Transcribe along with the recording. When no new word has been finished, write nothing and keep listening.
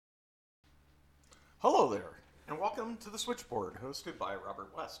Hello there, and welcome to the Switchboard, hosted by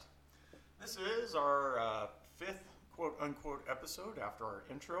Robert West. This is our fifth quote unquote episode after our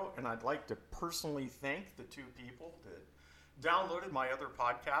intro, and I'd like to personally thank the two people that downloaded my other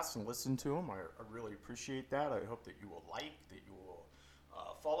podcasts and listened to them. I really appreciate that. I hope that you will that you will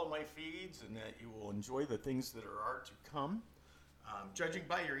follow my feeds, and that you will enjoy the things that are to come. Judging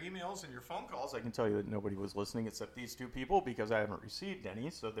by your emails and your phone calls, I can tell you that nobody was listening except these two people because I haven't received any,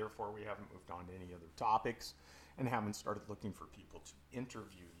 so therefore we haven't moved on to any other topics and haven't started looking for people to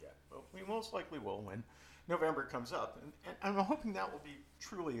interview yet. But we most likely will when November comes up, and I'm hoping that will be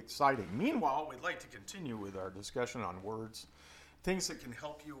truly exciting. Meanwhile, we'd like to continue with our discussion on words, things that can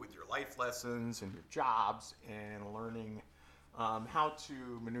help you with your life lessons and your jobs and learning how to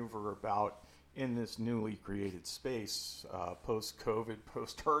maneuver about in this newly created space, post-COVID,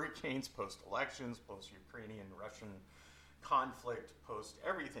 post-hurricanes, post-elections, post-Ukrainian-Russian conflict,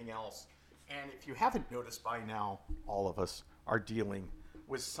 post-everything else. And if you haven't noticed by now, all of us are dealing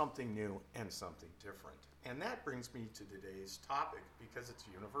with something new and something different. And that brings me to today's topic because it's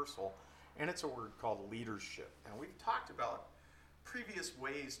universal, and it's a word called leadership. And we've talked about previous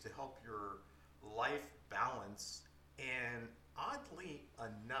ways to help your life balance, and oddly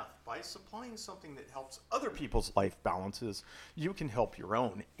enough, by supplying something that helps other people's life balances, you can help your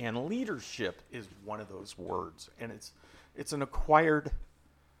own. And leadership is one of those words. And it's an acquired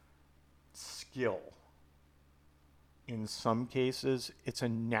skill. In some cases, it's a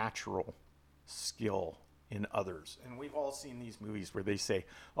natural skill in others. And we've all seen these movies where they say,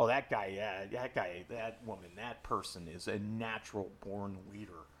 oh, that guy, that woman, that person is a natural born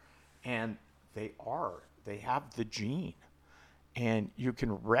leader. And they are. They have the gene. And you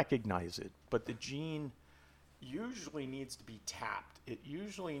can recognize it, but the gene usually needs to be tapped. It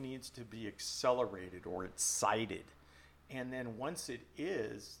usually needs to be accelerated or excited. And then once it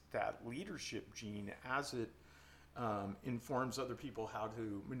is, that leadership gene, as it informs other people how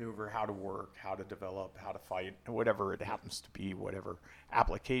to maneuver, how to work, how to develop, how to fight, whatever it happens to be, whatever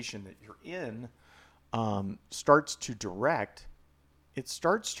application that you're in, starts to direct, it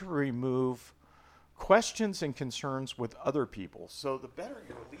starts to remove questions and concerns with other people. So the better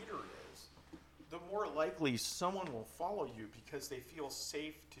your leader is, the more likely someone will follow you because they feel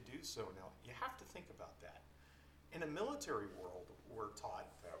safe to do so. Now, you have to think about that. In a military world, we're taught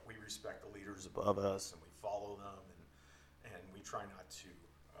that we respect the leaders above us and we follow them, and we try not to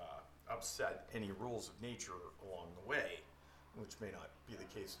upset any rules of nature along the way, which may not be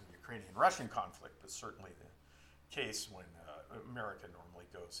the case in the Ukrainian-Russian conflict, but certainly the case when America normally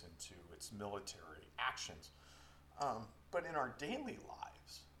goes into its military actions. But in our daily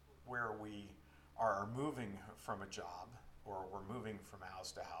lives, where we are moving from a job, or we're moving from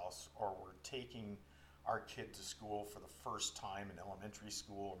house to house, or we're taking our kid to school for the first time in elementary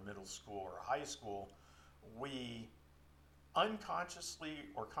school or middle school or high school, we unconsciously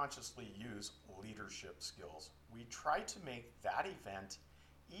or consciously use leadership skills. We try to make that event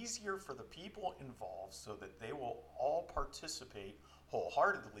easier for the people involved so that they will all participate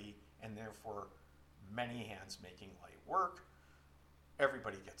wholeheartedly, and therefore many hands making light work,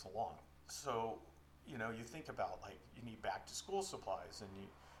 everybody gets along. So, you think about, like, you need back to school supplies,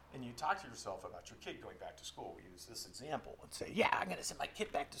 and you talk to yourself about your kid going back to school. We use this example and say, yeah, I'm going to send my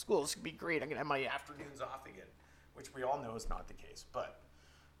kid back to school. This could be great. I'm going to have my afternoons off again, which we all know is not the case. But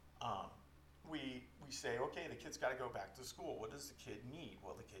we say, okay, the kid's got to go back to school. What does the kid need?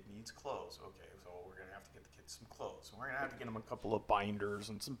 Well, the kid needs clothes. Okay, so we're going to have to get the kid some clothes. We're going to have to get him a couple of binders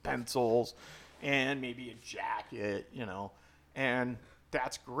and some pencils and maybe a jacket, and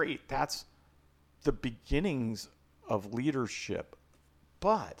that's great. That's the beginnings of leadership.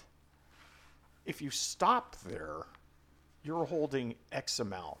 But if you stop there, you're holding X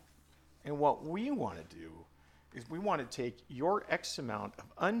amount. And what we want to do is we want to take your X amount of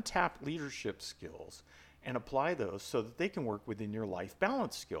untapped leadership skills and apply those so that they can work within your life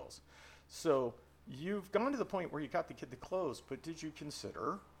balance skills. So you've gone to the point where you got the kid the clothes, but did you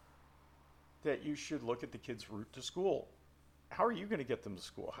consider that you should look at the kid's route to school? How are you going to get them to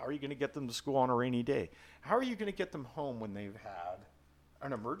school? How are you going to get them to school on a rainy day? How are you going to get them home when they've had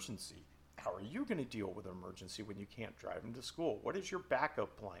an emergency? How are you going to deal with an emergency when you can't drive them to school? What is your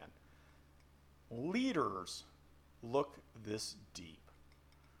backup plan? Leaders look this deep.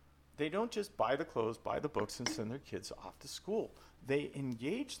 They don't just buy the clothes, buy the books, and send their kids off to school. They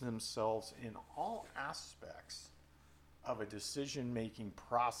engage themselves in all aspects of a decision-making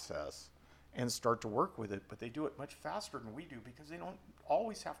process and start to work with it, but they do it much faster than we do because they don't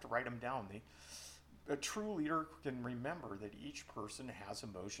always have to write them down. A true leader can remember that each person has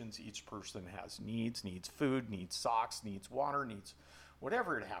emotions, each person has needs food, needs socks, needs water, needs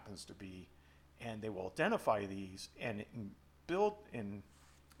whatever it happens to be. And they will identify these and build and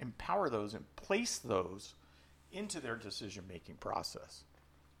empower those and place those into their decision-making process.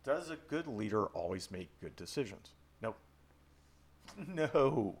 Does a good leader always make good decisions? No.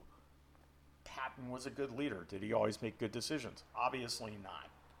 No. Patton was a good leader. Did he always make good decisions? Obviously not.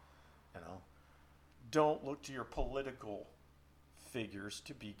 Don't look to your political figures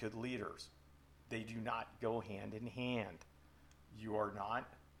to be good leaders. They do not go hand in hand. You are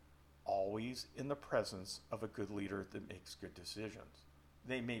not always in the presence of a good leader that makes good decisions.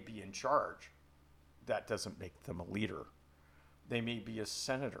 They may be in charge. That doesn't make them a leader. They may be a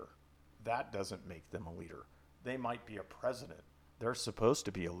senator. That doesn't make them a leader. They might be a president. They're supposed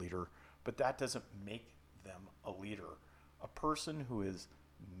to be a leader, but that doesn't make them a leader. A person who is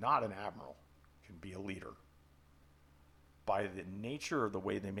not an admiral can be a leader by the nature of the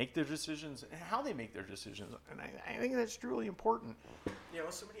way they make their decisions and how they make their decisions. And I think that's truly important.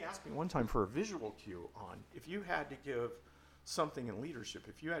 Somebody asked me one time for a visual cue on if you had to give something in leadership,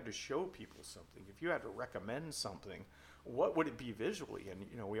 if you had to show people something, if you had to recommend something, what would it be visually?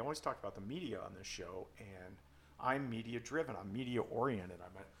 And, we always talk about the media on this show, and I'm media driven. I'm media oriented.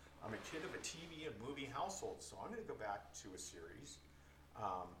 I'm a kid of a TV and movie household. So I'm going to go back to a series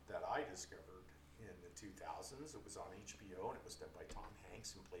that I discovered in the 2000s. It was on HBO, and it was done by Tom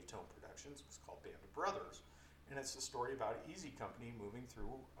Hanks and Playtone Productions. It was called Band of Brothers. And it's a story about Easy Company moving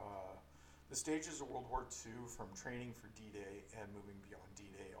through the stages of World War II, from training for D-Day and moving beyond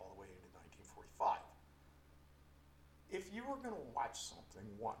D-Day all the way into 1945. If you were going to watch something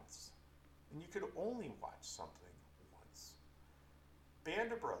once, and you could only watch something once,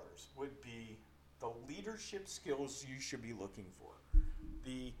 Band of Brothers would be the leadership skills you should be looking for.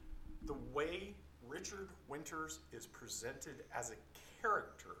 The way Richard Winters is presented as a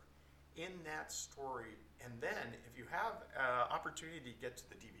character in that story. And then if you have opportunity to get to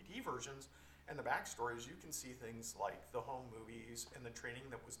the DVD versions and the backstories, you can see things like the home movies and the training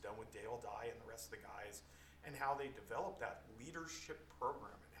that was done with Dale Dye and the rest of the guys, and how they developed that leadership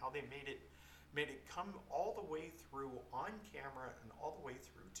program and how they made it come all the way through on camera and all the way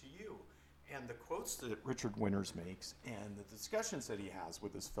through to you. And the quotes that Richard Winters makes and the discussions that he has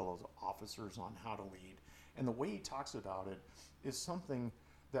with his fellow officers on how to lead and the way he talks about it is something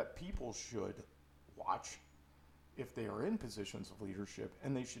that people should watch if they are in positions of leadership,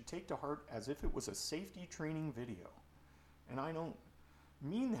 and they should take to heart as if it was a safety training video. And I don't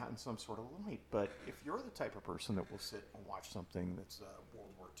mean that in some sort of light, but if you're the type of person that will sit and watch something that's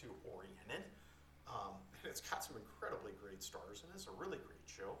World War II oriented, and it's got some incredibly great stars and it's a really great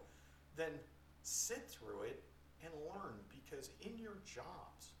show, then sit through it and learn, because in your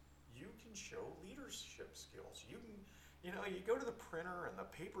jobs you can show leadership skills. You can, you go to the printer and the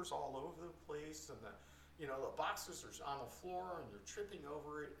paper's all over the place, and the boxes are on the floor and you're tripping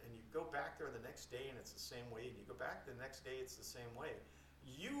over it, and you go back there the next day and it's the same way, and you go back the next day, it's the same way.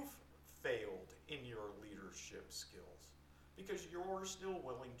 You've failed in your leadership skills because you're still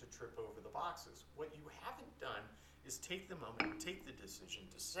willing to trip over the boxes. What you haven't done is take the moment and take the decision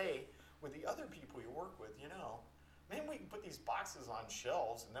to say with the other people you work with, maybe we can put these boxes on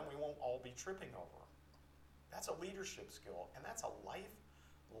shelves and then we won't all be tripping over them. That's a leadership skill, and that's a life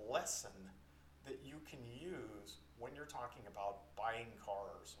lesson that you can use when you're talking about buying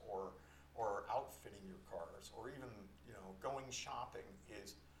cars or outfitting your cars, or even going shopping.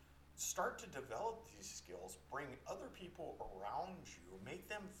 Is start to develop these skills, bring other people around you, make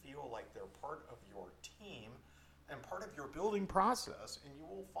them feel like they're part of your team and part of your building process, and you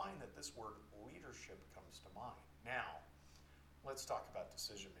will find that this word leadership comes to mind. Now, let's talk about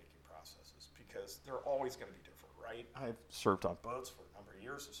decision-making processes, because they're always going to be different, right? I've served on boats for a number of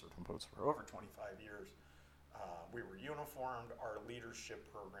years. I've served on boats for over 25 years. We were uniformed. Our leadership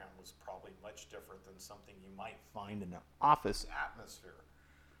program was probably much different than something you might find in an office atmosphere.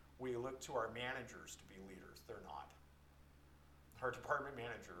 We look to our managers to be leaders. They're not. Our department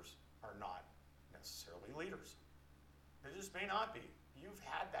managers are not necessarily leaders. They just may not be. You've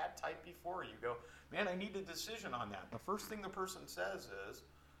had that type before. You go, man, I need a decision on that. The first thing the person says is,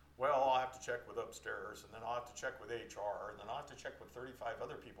 well, I'll have to check with upstairs, and then I'll have to check with HR, and then I'll have to check with 35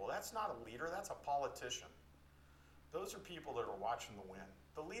 other people. That's not a leader. That's a politician. Those are people that are watching the wind.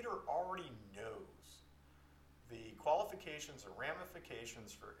 The leader already knows the qualifications and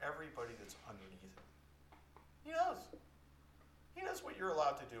ramifications for everybody that's underneath him. He knows. He knows what you're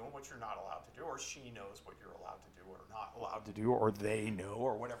allowed to do and what you're not allowed to do, or she knows what you're allowed to do or not allowed to do, or they know,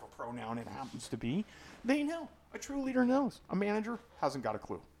 or whatever pronoun it happens to be. They know. A true leader knows. A manager hasn't got a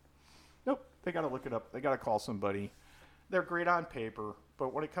clue. Nope. They got to look it up. They got to call somebody. They're great on paper,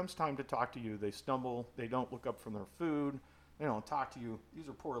 but when it comes time to talk to you, they stumble. They don't look up from their food. talk to you. These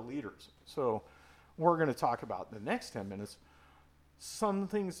are poor leaders. So we're going to talk about the next 10 minutes some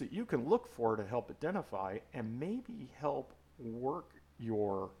things that you can look for to help identify and maybe help work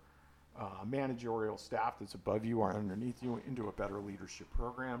your managerial staff that's above you or underneath you into a better leadership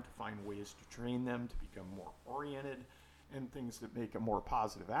program, to find ways to train them to become more oriented, and things that make a more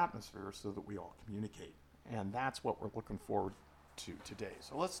positive atmosphere so that we all communicate. And that's what we're looking forward to today.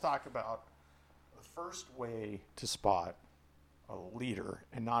 So let's talk about the first way to spot a leader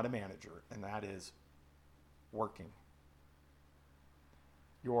and not a manager, and that is working.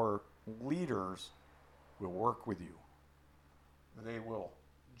 Your leaders will work with you. They will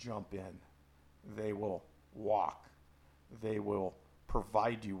jump in. They will walk. They will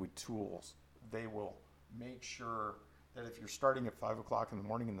provide you with tools. They will make sure that if you're starting at 5 o'clock in the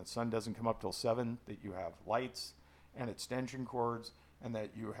morning and the sun doesn't come up till 7, that you have lights and extension cords and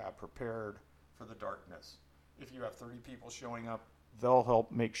that you have prepared for the darkness. If you have 30 people showing up, they'll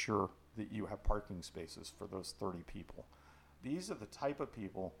help make sure that you have parking spaces for those 30 people. These are the type of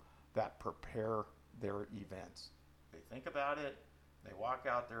people that prepare their events. They think about it, they walk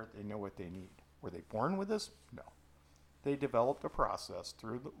out there, they know what they need. Were they born with this? No. They developed a process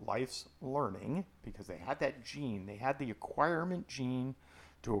through life's learning because they had that gene, they had the acquirement gene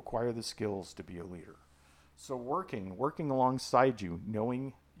to acquire the skills to be a leader. So working alongside you,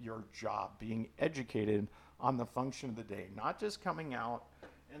 knowing your job, being educated on the function of the day, not just coming out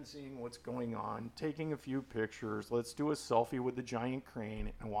and seeing what's going on, taking a few pictures, let's do a selfie with the giant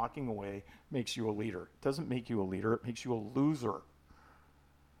crane, and walking away makes you a leader. It doesn't make you a leader, it makes you a loser.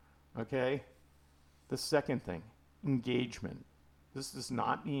 Okay? The second thing, engagement. This does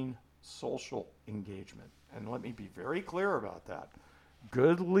not mean social engagement. And let me be very clear about that.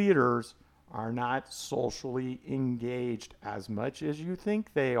 Good leaders are not socially engaged as much as you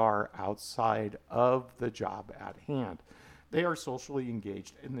think they are outside of the job at hand. They are socially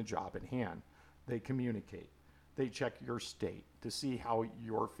engaged in the job at hand. They communicate. They check your state to see how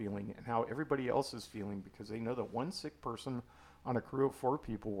you're feeling and how everybody else is feeling, because they know that one sick person on a crew of 4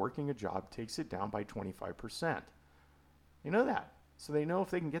 people working a job takes it down by 25%. You know that. So they know if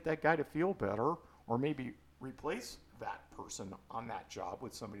they can get that guy to feel better, or maybe replace that person on that job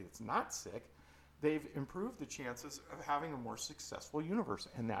with somebody that's not sick, they've improved the chances of having a more successful universe.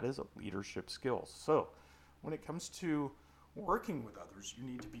 And that is a leadership skill. So when it comes to working with others, you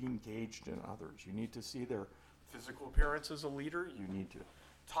need to be engaged in others. You need to see their physical appearance as a leader. You need to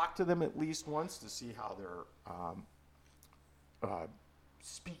talk to them at least once to see how they're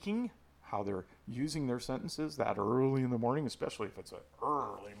speaking, how they're using their sentences that early in the morning, especially if it's an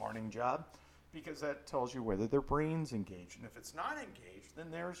early morning job, because that tells you whether their brain's engaged. And if it's not engaged,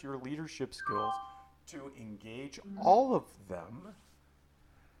 then there's your leadership skills to engage all of them.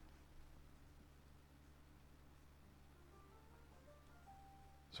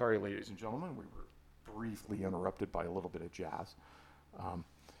 Sorry, ladies and gentlemen, we were briefly interrupted by a little bit of jazz.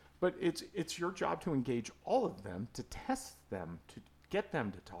 But it's your job to engage all of them, to test them, to get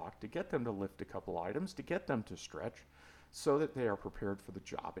them to talk, to get them to lift a couple items, to get them to stretch, so that they are prepared for the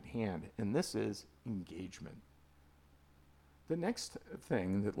job at hand. And this is engagement. The next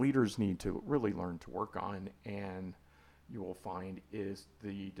thing that leaders need to really learn to work on, and you will find, is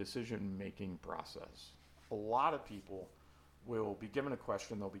the decision-making process. A lot of people will be given a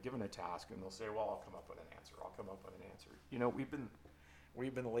question, they'll be given a task, and they'll say, well, I'll come up with an answer. You know,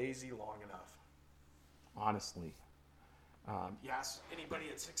 we've been lazy long enough. Honestly. Yes, anybody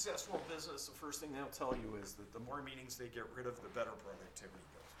in successful business, the first thing they'll tell you is that the more meetings they get rid of, the better productivity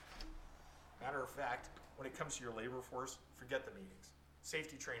goes. Matter of fact, when it comes to your labor force, forget the meetings.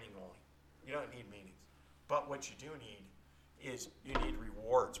 Safety training only. You don't need meetings. But what you do need is you need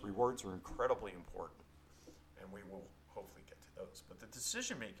rewards. Rewards are incredibly important, and we will hopefully get to those. But the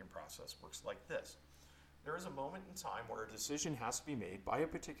decision-making process works like this. There is a moment in time where a decision has to be made by a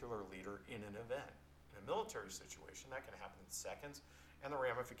particular leader in an event. In a military situation, that can happen in seconds, and the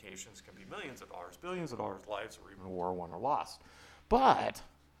ramifications can be millions of dollars, billions of dollars, lives, or even a war won or lost. But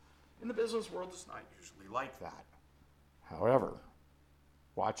in the business world, it's not usually like that. However,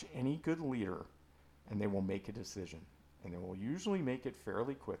 watch any good leader, and they will make a decision. And they will usually make it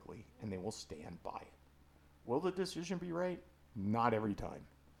fairly quickly, and they will stand by it. Will the decision be right? Not every time.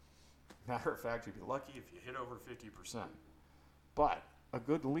 Matter of fact, you'd be lucky if you hit over 50%. But a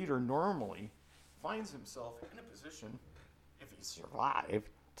good leader normally finds himself in a position, if he survived,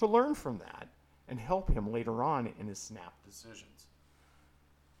 to learn from that and help him later on in his snap decisions.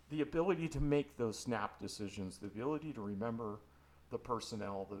 The ability to make those snap decisions, the ability to remember the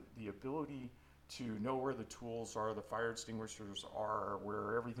personnel, the ability to know where the tools are, the fire extinguishers are,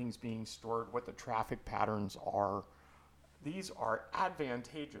 where everything's being stored, what the traffic patterns are, These are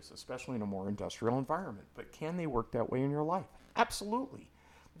advantageous, especially in a more industrial environment. But can they work that way in your life? Absolutely.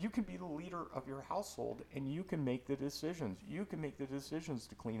 You can be the leader of your household and you can make the decisions. You can make the decisions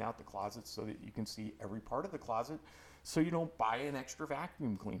to clean out the closet so that you can see every part of the closet, so you don't buy an extra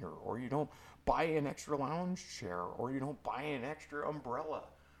vacuum cleaner, or you don't buy an extra lounge chair, or you don't buy an extra umbrella,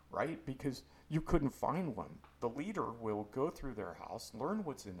 right? Because you couldn't find one. The leader will go through their house, learn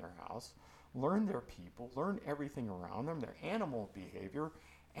what's in their house, learn their people, learn everything around them, their animal behavior,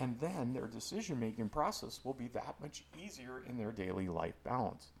 and then their decision-making process will be that much easier in their daily life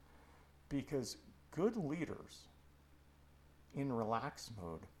balance. Because good leaders in relaxed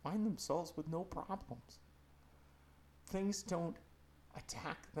mode find themselves with no problems. Things don't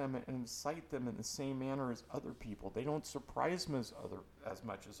attack them and incite them in the same manner as other people. They don't surprise them as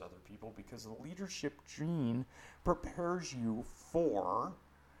much as other people, because the leadership gene prepares you for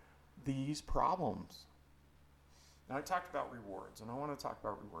these problems. Now, I talked about rewards, and I want to talk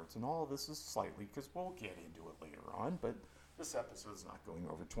about rewards, and all of this is slightly, because we'll get into it later on, but this episode is not going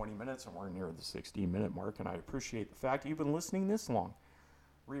over 20 minutes, and we're near the 16-minute mark, and I appreciate the fact you've been listening this long.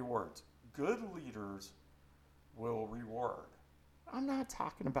 Rewards. Good leaders will reward. I'm not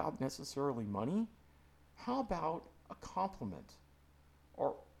talking about necessarily money. How about a compliment?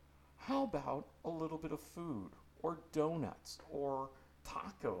 Or how about a little bit of food, or donuts, or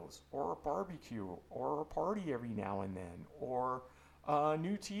tacos, or a barbecue, or a party every now and then, or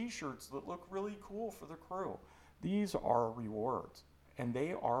new t-shirts that look really cool for the crew? These are rewards, and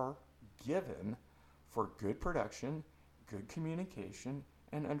they are given for good production, good communication,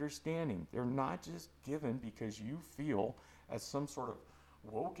 and understanding. They're not just given because you feel, as some sort of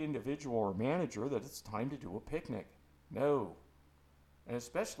woke individual or manager, that it's time to do a picnic. No. And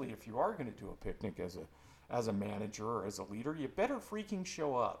especially if you are going to do a picnic as a manager or as a leader, you better freaking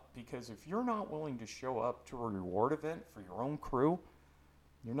show up. Because if you're not willing to show up to a reward event for your own crew,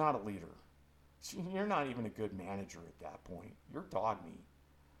 you're not a leader. You're not even a good manager at that point. You're dog meat.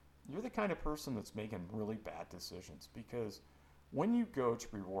 You're the kind of person that's making really bad decisions, because when you go to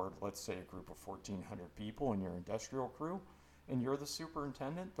reward, let's say, a group of 1,400 people in your industrial crew, and you're the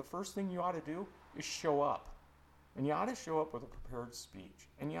superintendent, the first thing you ought to do is show up. And you ought to show up with a prepared speech.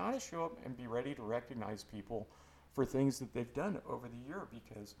 And you ought to show up and be ready to recognize people for things that they've done over the year,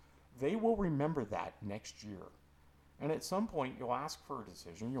 because they will remember that next year. And at some point, you'll ask for a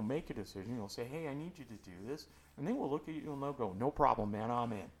decision. You'll make a decision. You'll say, hey, I need you to do this. And they will look at you and they'll go, no problem, man,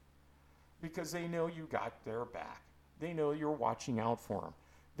 I'm in. Because they know you got their back. They know you're watching out for them.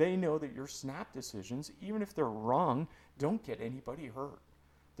 They know that your snap decisions, even if they're wrong, don't get anybody hurt.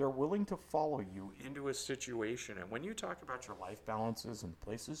 They're willing to follow you into a situation. And when you talk about your life balances and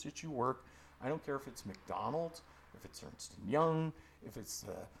places that you work, I don't care if it's McDonald's, if it's Ernst & Young, if it's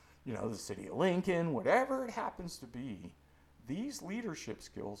the city of Lincoln, whatever it happens to be, these leadership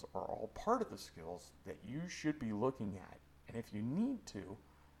skills are all part of the skills that you should be looking at. And if you need to,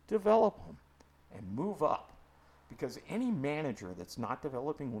 develop them and move up. Because any manager that's not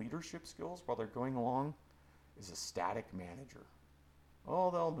developing leadership skills while they're going along is a static manager.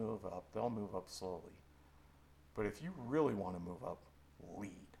 Oh, they'll move up. They'll move up slowly. But if you really want to move up,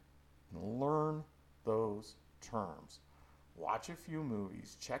 lead. And learn those terms. Watch a few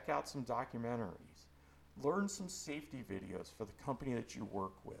movies. Check out some documentaries. Learn some safety videos for the company that you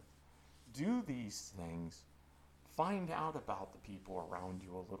work with. Do these things. Find out about the people around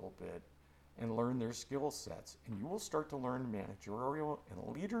you a little bit and learn their skill sets. And you will start to learn managerial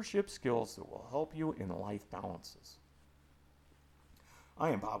and leadership skills that will help you in life balances. I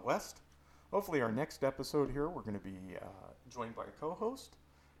am Bob West. Hopefully our next episode here, we're going to be joined by a co-host,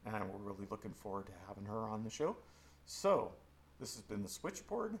 and we're really looking forward to having her on the show. So, this has been the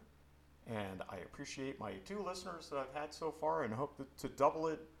Switchboard, and I appreciate my 2 listeners that I've had so far, and hope to double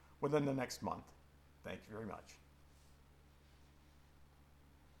it within the next month. Thank you very much.